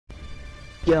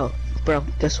Yo, bro,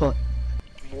 guess what?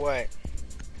 What?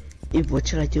 What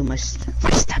should I do? My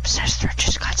stepsister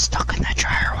just got stuck in the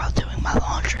dryer while doing my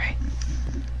laundry.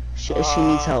 She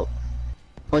needs help.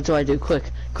 What do I do? Quick.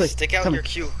 Stick out come. your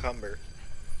cucumber.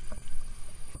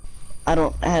 I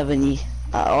don't have any.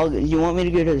 You want me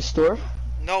to go to the store?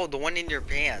 No, the one in your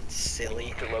pants,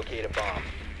 silly. To locate a bomb.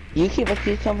 You keep a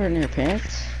cucumber in your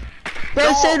pants? Bro,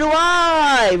 No. so do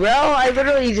I, bro. I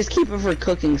literally just keep it for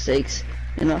cooking sakes,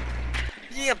 you know?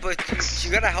 Yeah, but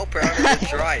you gotta help her out of the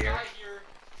dryer.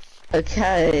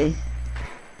 Okay.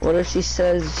 What if she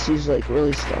says she's like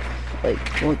really stuck? Like,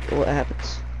 what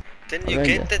happens? Then you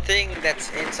get the thing that's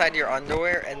inside your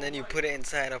underwear and then you put it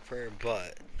inside of her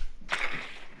butt.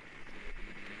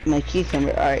 My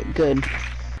cucumber. Alright, good.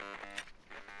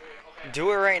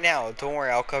 Do it right now. Don't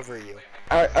worry, I'll cover you.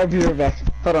 Alright, I'll be right back.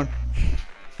 Hold on.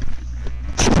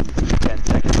 10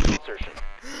 seconds to insertion.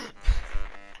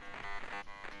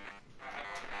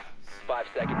 5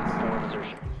 seconds before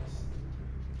insertion.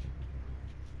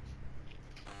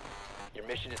 Your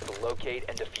mission is to locate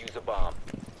and defuse a bomb.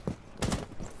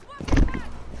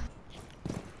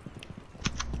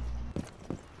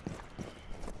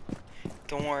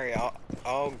 Don't worry,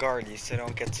 I'll guard you so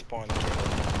don't get spawned.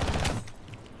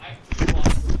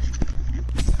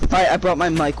 Alright, I brought my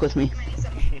mic with me.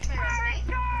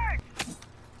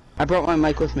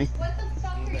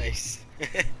 Nice.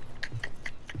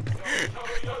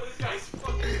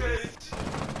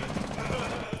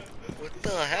 What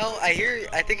the hell? I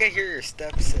think I hear your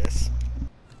stepsis.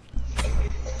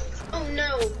 Oh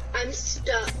no, I'm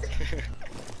stuck.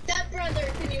 Stepbrother,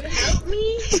 can you help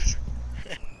me?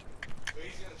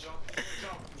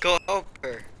 Go help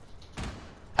her.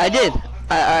 I did.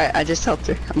 I just helped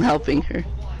her. I'm helping her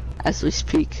as we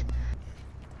speak.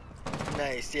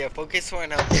 Nice, yeah, focus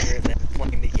on helping her then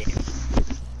playing the game.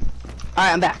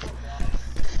 Alright, I'm back.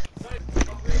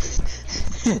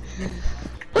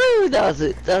 Woo, that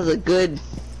was a good.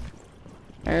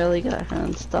 I really got her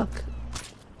unstuck.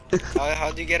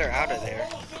 How'd you get her out of there?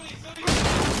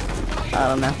 I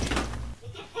don't know.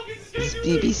 It's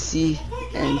BBC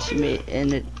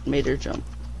and it made her jump.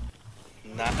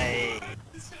 Nice.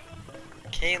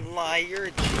 Can't lie, you're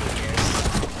a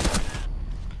genius.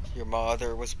 Your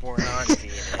mother was born on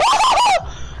Venus.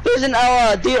 There's an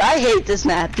dude, I hate this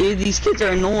map, dude. These kids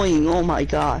are annoying. Oh my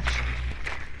gosh.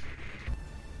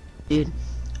 Dude.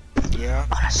 Yeah?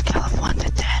 On a scale of 1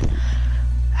 to 10,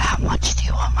 how much do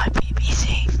you want my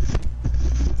BBC?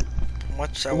 How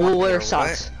much I We'll want wear your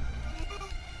socks.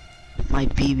 My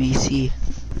BBC.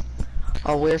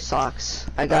 I'll wear socks.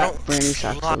 I got brand new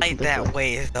socks. Don't lie that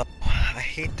way though. I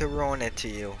hate to ruin it to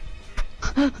you.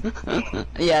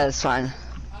 Yeah, it's fine.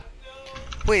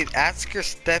 Wait, ask your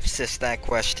stepsis that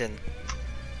question.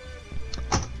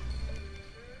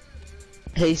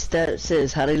 Hey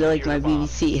stepsis, how do you like my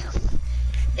BBC?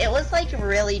 It was like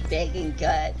really big and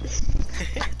good.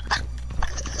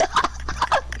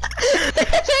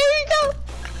 There you go.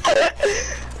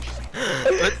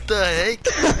 What the heck?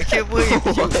 I can't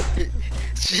believe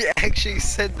she actually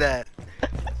said that.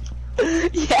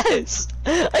 Yes,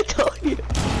 I told you.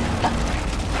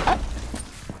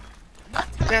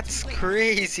 That's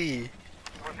crazy.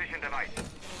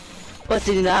 But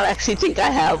did you not actually think I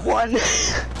have one?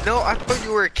 No, I thought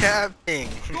you were capping.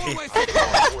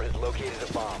 Or has located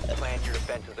a bomb. Plan your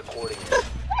defenses accordingly.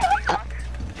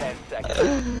 10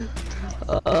 seconds.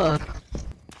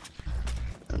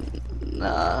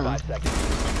 Nah. 5 seconds.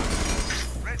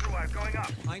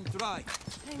 I'm dry.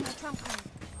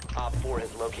 Op 4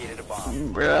 has located a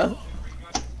bomb. Bruh.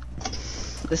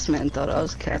 This man thought I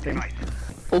was capping.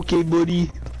 Okay, buddy.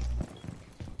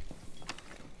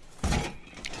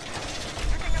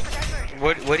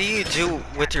 What do you do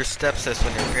with your stepsis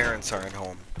when your parents aren't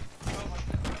home?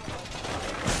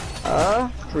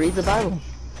 Read the Bible.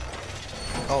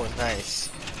 Oh, nice.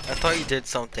 I thought you did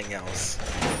something else.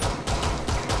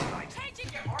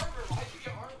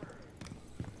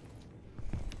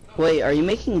 Wait, are you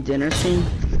making dinner soon?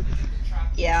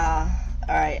 Yeah.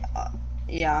 Alright.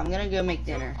 Yeah, I'm gonna go make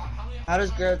dinner. How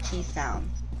does grilled cheese sound?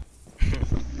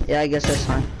 Yeah, I guess that's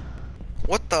fine.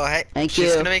 What the heck? Thank She's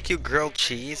you. gonna make you grilled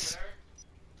cheese?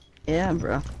 Yeah,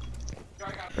 bro.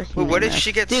 Well, what if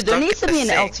she gets Dude, stuck there needs to in be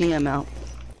the an sink? LTM out.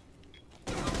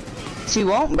 She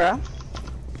won't, bro.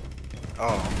 Oh,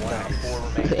 Op nice. 4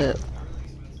 remaining.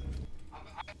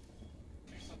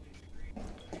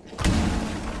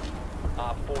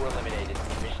 Op 4 eliminated.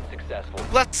 Mission successful.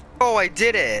 Let's go, I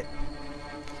did it!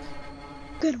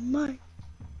 Good morning.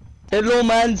 Hello,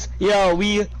 mans. Yeah,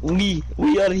 we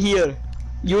are here.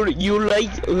 You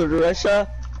like Russia?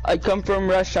 I come from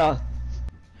Russia.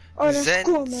 Oh, that's Zen-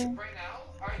 cool, man.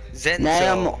 Zenzo.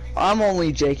 Nah, I'm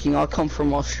only joking. I'll come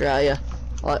from Australia.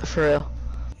 Like, for real.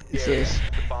 Serious.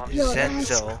 Yo,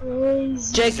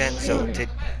 Zenzo. Jake. Zenzo,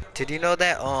 did you know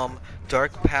that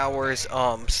Dark Power's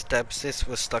stepsis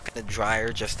was stuck in the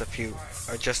dryer just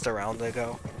a round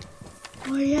ago?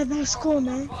 Oh yeah, that's cool,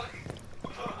 man.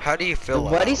 How do you feel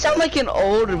Why do you sound like an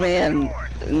old man?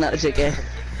 No, JK.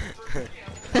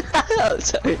 Oh,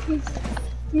 sorry.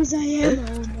 Yes, I am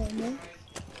an old man.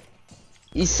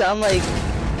 You sound like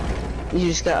you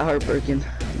just got heartbroken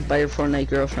by your Fortnite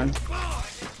girlfriend.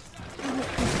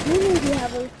 You need to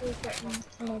have a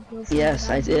girlfriend. Yes,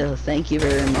 I do. Thank you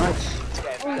very much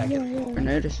Oh, yeah. for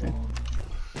noticing.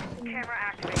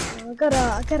 I got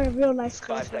a real nice 5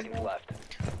 girlfriend. seconds left.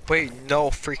 Wait, no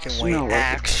freaking way. Smell like a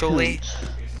Actually,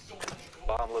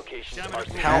 Bomb locations are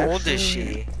how old is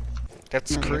Actually- she?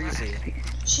 That's No. crazy.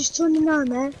 She's 29,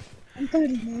 man. I'm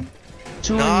 30, man.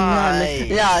 29. Nice.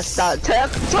 Yeah, stop.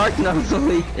 Talk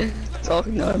normally. Talk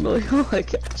normally. Oh my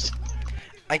gosh.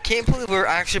 I can't believe we're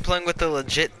actually playing with a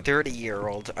legit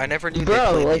 30-year-old. I never knew they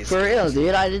Bro, played like these for games. real,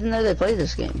 dude. I didn't know they played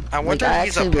this game. I wonder like, if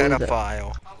he's a actually believe it.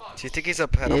 pedophile. Do you think he's a He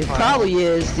pedophile? probably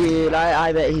is, dude.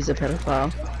 I bet he's a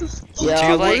pedophile. Yeah, Do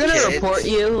you we're like gonna kids? report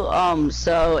you.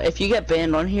 So if you get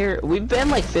banned on here, we've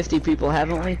banned like 50 people,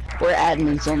 haven't we? We're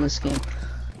admins on this game.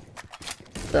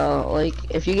 So like,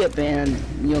 if you get banned,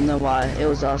 you'll know why. It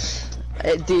was us.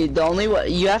 Dude, the only way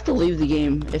you have to leave the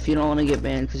game if you don't want to get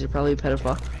banned because you're probably a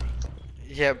pedophile.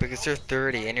 Yeah, because you're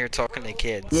 30 and you're talking to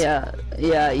kids. Yeah,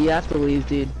 you have to leave,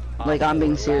 dude. Like, I'm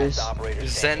being serious.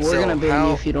 Zenzo, We're gonna ban you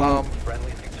how, if you don't.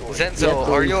 Zenzo, You have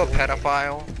to are leave. you a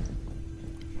pedophile?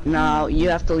 No, you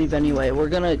have to leave anyway. We're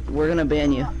gonna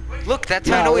ban you. Look, that's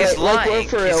how I know he's like, lying. we're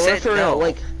for He real. We're said for no. real.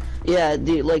 Like, yeah,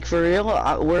 dude. Like for real,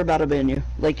 we're about to ban you.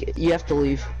 Like, you have to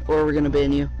leave, or we're gonna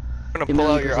ban you. I'm gonna pull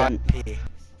out your 100%. IP.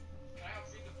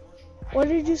 What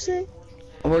did you say?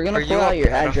 We're gonna Are you pull a out your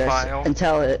address pedophile? and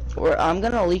tell it. Or I'm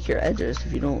gonna leak your address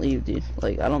if you don't leave, dude.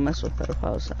 Like, I don't mess with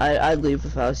pedophiles. I'd leave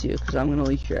if I was you, because I'm gonna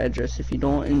leak your address if you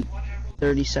don't in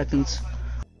 30 seconds.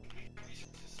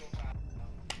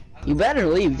 You better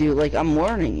leave, dude. Like, I'm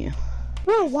warning you.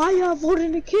 Bro, why y'all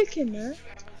voting to kick him, man?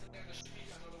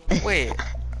 Wait,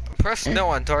 press no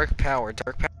on Dark Power.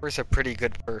 Dark Power is a pretty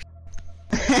good person.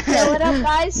 Yo, what up,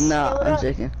 guys? No, Yo, what I'm up?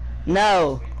 joking.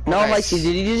 No, no one likes you.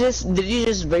 Nice. Did you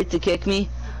just wait to kick me?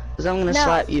 Cause I'm gonna No.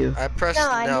 slap you. I pressed No,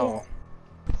 I no.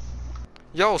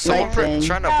 Yo, someone Like thing.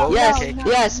 trying to No, vote Yes, kick. no.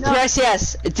 yes, press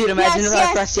yes. Dude, imagine if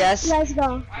I press yes. Let's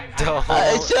go. Don't.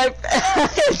 Should I?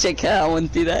 Check out. I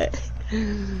wouldn't do that.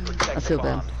 I feel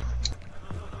bad.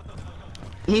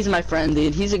 He's my friend,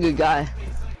 dude. He's a good guy.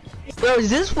 Bro, is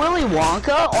this Willy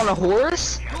Wonka on a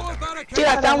horse? Dude,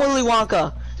 I found Willy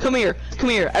Wonka. Come here,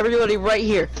 everybody, right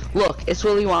here. Look, it's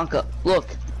Willy Wonka. Look.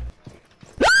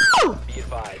 No! Be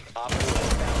advised, Op 4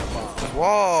 has found a bomb.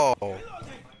 Whoa.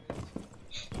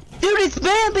 Dude, it's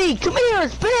Bambi! Come here,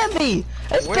 it's Bambi!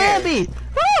 It's Where? Bambi!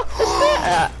 Oh,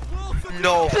 it's Bambi!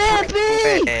 No Bambi!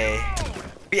 freaking way.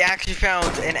 We actually found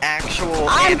an actual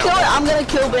animal. I'm gonna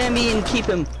kill Bambi and keep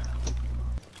him.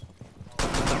 Op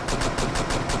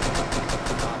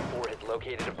 4 has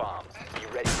located a bomb. Be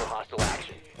ready for hostile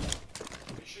action.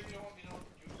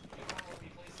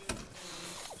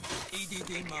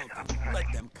 EDD Mountain, let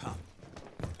them come.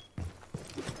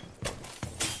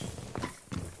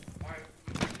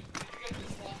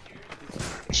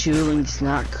 Dueling's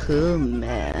not cool,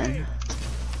 man.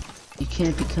 You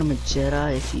can't become a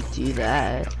Jedi if you do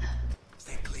that.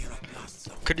 They clear up last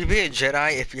zone. Could you be a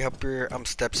Jedi if you help your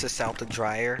stepsis out the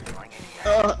dryer?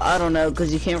 I don't know,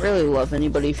 cause you can't really love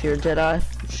anybody if you're a Jedi.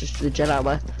 It's just the Jedi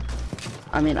way.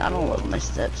 I mean, I don't love my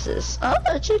stepsis. Oh,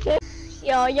 that's okay.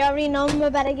 Yo, you already know I'm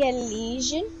about to get a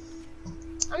Legion.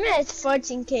 I'm at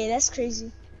 14K, that's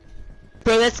crazy.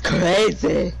 Bro, that's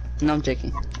crazy. No, I'm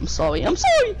joking. I'm sorry. I'm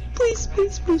sorry. Please.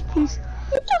 It's okay.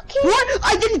 What?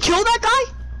 I didn't kill that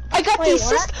guy? I got Wait, the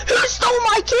assist. Who stole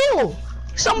my kill?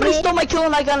 Somebody Me? stole my kill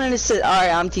and I got an assist. Alright,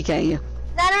 I'm TKing you.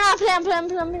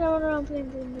 No, play.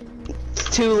 It's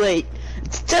too late.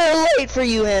 It's too late for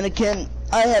you, Anakin.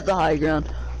 I have the high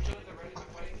ground.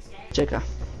 Chica.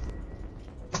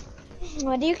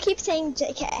 Why do you keep saying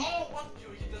JK?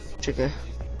 Chica.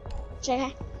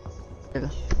 JK.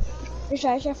 Chica. You're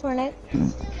trying to Fortnite?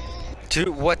 Dude,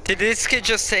 what did this kid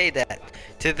just say that?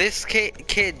 Did this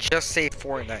kid just say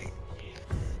Fortnite?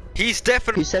 He's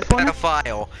definitely Who said a Fortnite?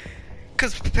 pedophile.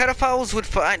 Cause pedophiles would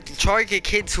target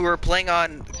kids who are playing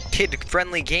on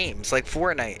kid-friendly games like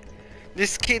Fortnite.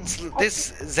 This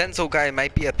Zenzo guy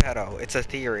might be a pedo. It's a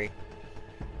theory.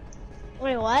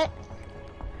 Wait, what?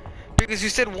 Because you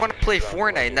said want to play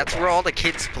Fortnite, and that's where all the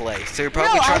kids play. So you're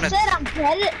probably No, trying I to. said I'm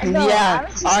petting. No, I Yeah. was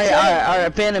just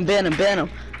Alright. Ban him.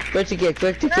 Quick to kick,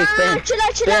 ban. Chill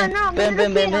out. No, I'm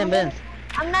ban.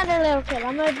 I'm not a little kid.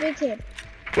 I'm a big kid.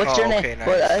 What's your okay, name? nice.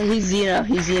 Well, he's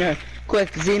Zeno.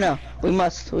 Quick, Zeno. We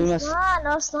must. No, it's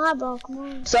not, bro. Come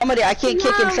on. Somebody, I can't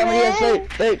kick him. Come Somebody on, else.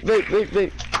 Wait. No.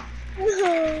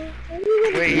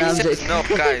 Wait, No, he I'm says joking. no,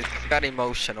 guys. Got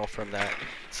emotional from that,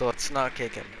 so let's not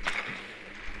kick him.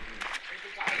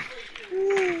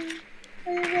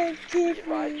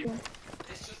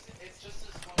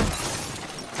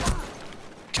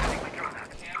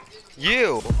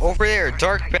 You over there,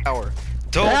 Dark Power.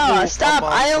 Don't No, move, stop!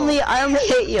 I'm I only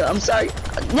hit you. I'm sorry.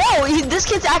 No, this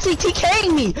kid's actually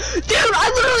TKing me, dude.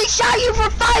 I literally shot you for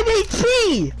 5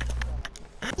 HP.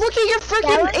 Look at your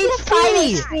freaking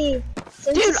HP,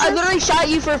 dude. I literally shot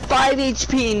you for 5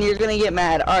 HP, and you're gonna get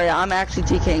mad. All right, I'm actually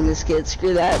TKing this kid.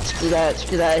 Screw that.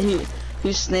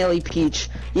 Who's Snaily Peach?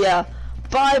 Yeah.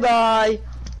 Bye.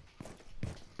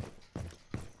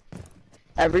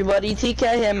 Everybody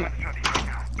TK him.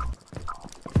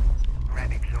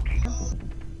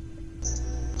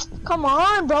 Come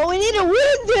on, bro. We need to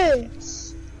win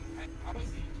this.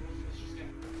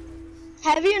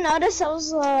 Have you noticed I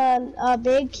was a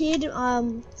big kid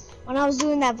when I was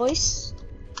doing that voice?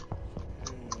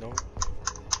 No.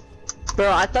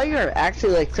 Bro, I thought you were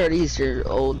actually like 30 years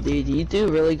old, dude. You do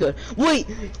really good. Wait,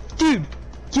 dude.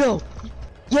 Yo,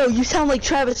 you sound like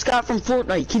Travis Scott from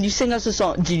Fortnite. Can you sing us a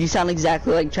song? Dude, you sound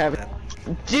exactly like Travis.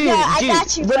 Dude, Yeah, I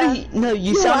got you, what bro. are you? No,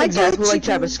 you Yeah, sound I exactly got like you,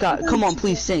 Travis bro. Scott. Come on,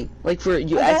 please sing. Like for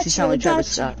you I got actually sound you, like I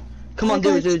Travis got you. Scott. Come on, I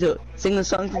do got it. Sing the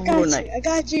song from I Fortnite.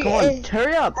 got you. Come on,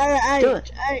 hurry up. Do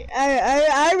it.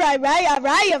 Alright, bro.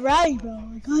 I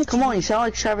got you. Come on, you sound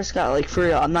like Travis Scott. Like for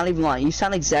real, I'm not even lying. You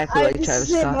sound exactly like This Travis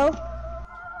is it, Scott. bro.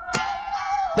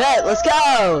 Bet, let's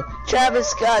go! Travis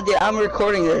Scott, dude, I'm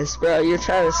recording this, bro. You're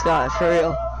Travis Scott, for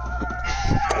real.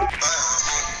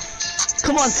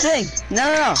 Come on, sing!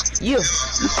 No, you.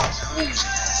 Sing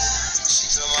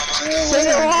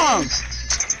it along!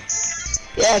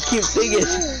 Yeah, keep singing.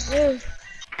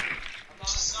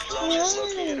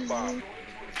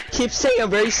 Keep singing,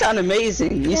 bro. You sound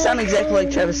amazing. You sound exactly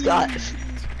like Travis Scott.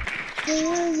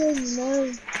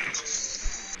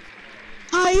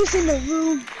 Hi, he's in the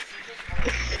room.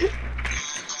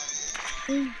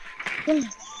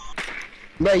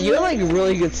 Bro, you're like a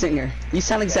really good singer. You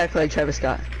sound exactly like Travis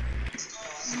Scott.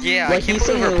 Yeah, Like I can't you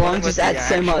sing believe we're along playing with just the adds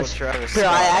so actual much. Travis Bro, I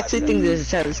Scott. actually think this is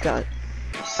Travis Scott.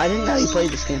 I didn't know you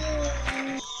played this game.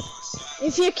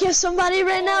 If you kiss somebody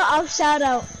right now, I'll shout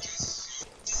out.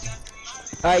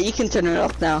 Alright, you can turn it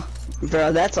off now.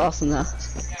 Bro, that's awesome now.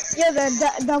 Yeah,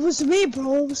 that was me,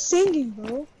 bro. I was singing,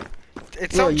 bro. It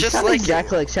Bro, sounds you just sound like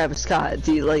exactly like Travis Scott,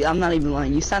 dude. Like, I'm not even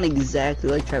lying. You sound exactly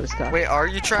like Travis Scott. Wait, are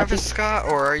you Travis Scott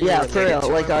or are you Yeah, for related real. to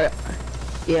Like, him?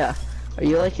 yeah. Are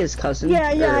you like his cousin?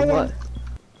 Yeah, or yeah. what?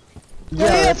 Yo,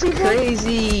 Yeah, that's people-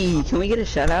 crazy. Can we get a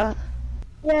shout out?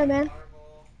 Yeah, man.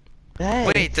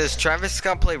 Hey. Wait, does Travis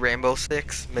Scott play Rainbow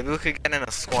Six? Maybe we could get in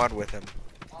a squad with him.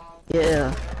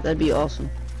 Yeah, that'd be awesome.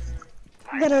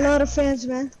 Got a lot of fans,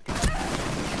 man.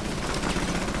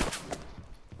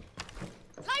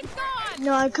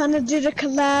 No, I kind of did a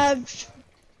collab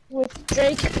with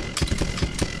Drake.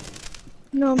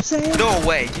 You know what I'm saying? No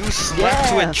way, you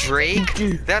slept Yeah. with Drake?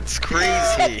 Dude. That's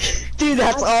crazy. Dude,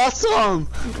 that's awesome,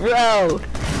 bro.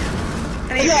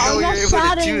 I didn't even know I'm you were not able to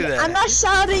shouting. do that. I'm not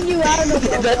shouting you out no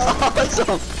more, That's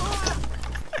bro. awesome.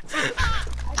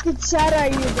 I could shout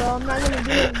at you, bro. I'm not gonna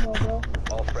do it anymore, bro.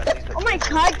 All friendlies have Oh my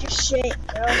god, you shit,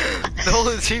 bro. The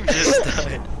whole team just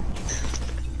died.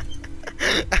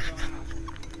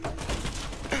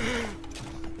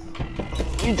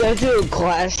 You don't do a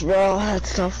clash, bro.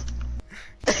 That's tough.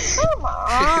 Come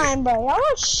on, bro. Y'all are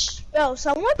yo,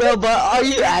 someone. Bro, but are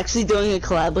you actually doing a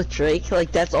collab with Drake?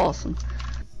 Like, that's awesome.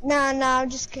 Nah, I'm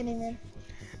just kidding, man.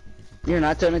 You're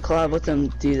not doing a collab with him,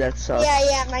 dude. That sucks.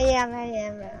 Yeah, I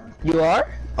am, bro. You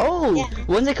are? Oh, Yeah.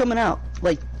 when's it coming out?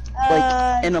 Like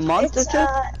in a month or it's, two?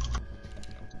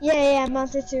 Yeah, a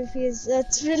month or two. Because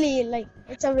it's really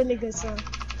it's a really good song.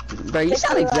 Bro, you it's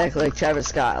sound a- exactly like Travis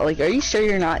Scott. Like, are you sure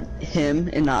you're not him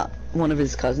and not one of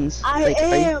his cousins? I Like, are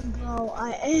you- am, bro.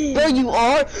 I am. Bro, you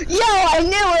are? Yo, I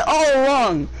knew it all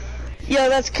along. Yo,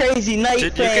 that's crazy. Night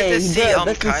Did you get to thing. see Bro,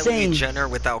 that's Kylie insane. Jenner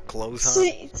without clothes on?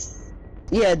 See,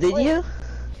 Yeah, did Wait. you?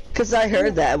 Cause I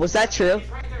heard that. Was that true?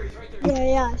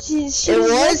 yeah. She It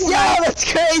was? working Yo, on-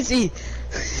 that's crazy.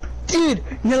 Dude,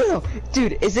 no.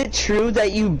 Dude, is it true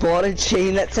that you bought a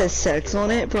chain that says sex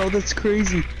on it? Bro, that's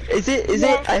crazy. Is it?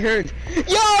 Yeah. I heard. Yo,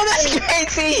 that's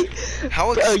crazy.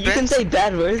 How Bro, expensive? you can say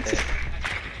bad words.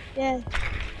 Yeah.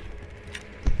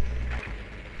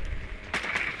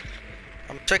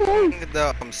 checking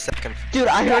the second. Dude,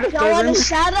 I heard a Y'all third want room. a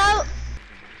shout out?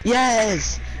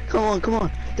 Yes. Come on, come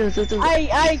on. Do.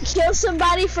 I kill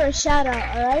somebody for a shout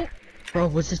out, alright? Bro,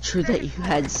 was it true that you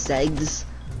had sex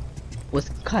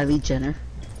with Kylie Jenner?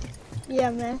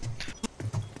 Yeah, man.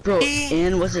 Bro,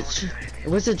 and was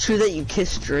it true that you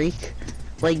kissed Drake?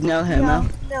 Like no homo?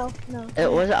 No. It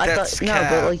was. I That's thought no, cap.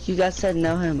 but like you guys said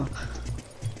no homo.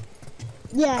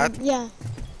 Yeah.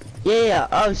 Yeah.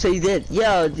 Oh, so you did?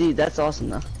 Yo, dude, that's awesome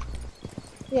though.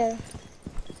 Yeah.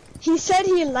 He said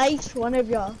he liked one of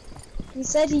y'all. He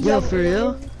said he. Yo, for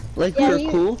real? Like Yeah, we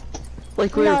were cool?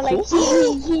 Like we No, were like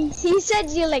cool? he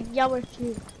said you like y'all were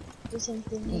cute or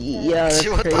something. Like that. Yeah, that's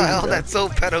What crazy. the hell? though. That's so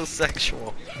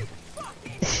pedosexual.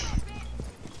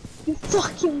 You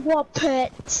fucking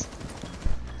Muppet.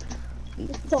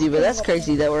 Dude, but that's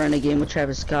crazy that we're in a game with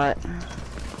Travis Scott.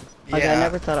 Like I Yeah.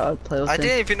 never thought I would play with I him.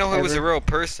 didn't even know he was a ever. real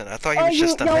person. I thought he Oh, was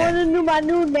just a y'all man. wanna know my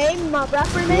new name, my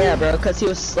rapper name? Yeah, bro, cause he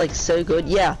was like so good.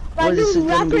 Yeah. My What is new it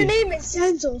gonna rapper be? name is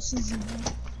Senzo Season.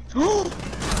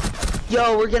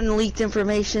 Yo, we're getting leaked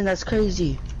information. That's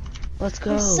crazy. Let's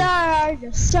go. Yes,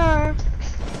 sir.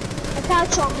 I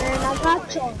got y'all, man. I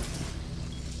got y'all.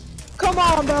 Come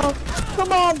on,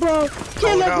 bro.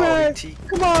 Kill it, no, bro. E.T.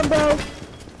 Come on, bro.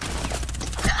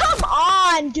 Come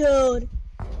on, dude.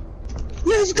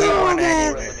 Let's go, on,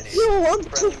 man. anyways. Yo, I'm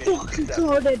too fucking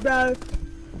coded, bro.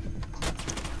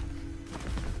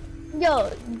 Yo,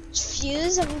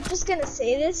 Fuse, I'm just gonna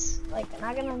say this. Like, I'm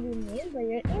not gonna be mean, but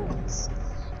you're English.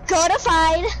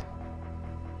 Codified.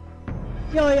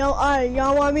 Yo, alright,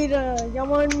 y'all want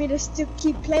me to still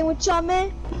keep playing with y'all,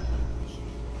 man?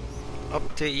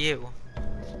 Up to you.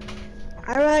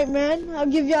 Alright, man, I'll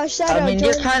give y'all a shout out. I mean,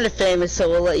 you're Jordan. kind of famous, so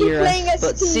we'll let you Keep playing rest.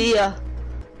 But ST. see ya.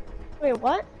 Wait,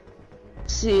 what?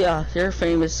 See ya. You're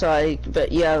famous, so I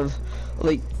bet you have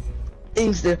like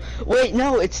things to. Wait,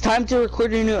 no, it's time to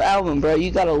record your new album, bro.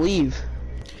 You gotta leave.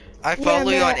 I follow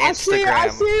you on I'll see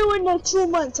Instagram. you in the 2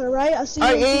 months, alright? I'll see you.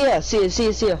 Alright, in yeah.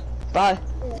 See ya. Bye.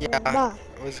 Yeah, Bye.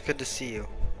 it was good to see you.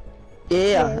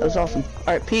 Yeah, that was awesome.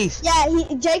 Alright, peace. Yeah,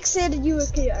 Jake said you were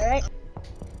cute, alright?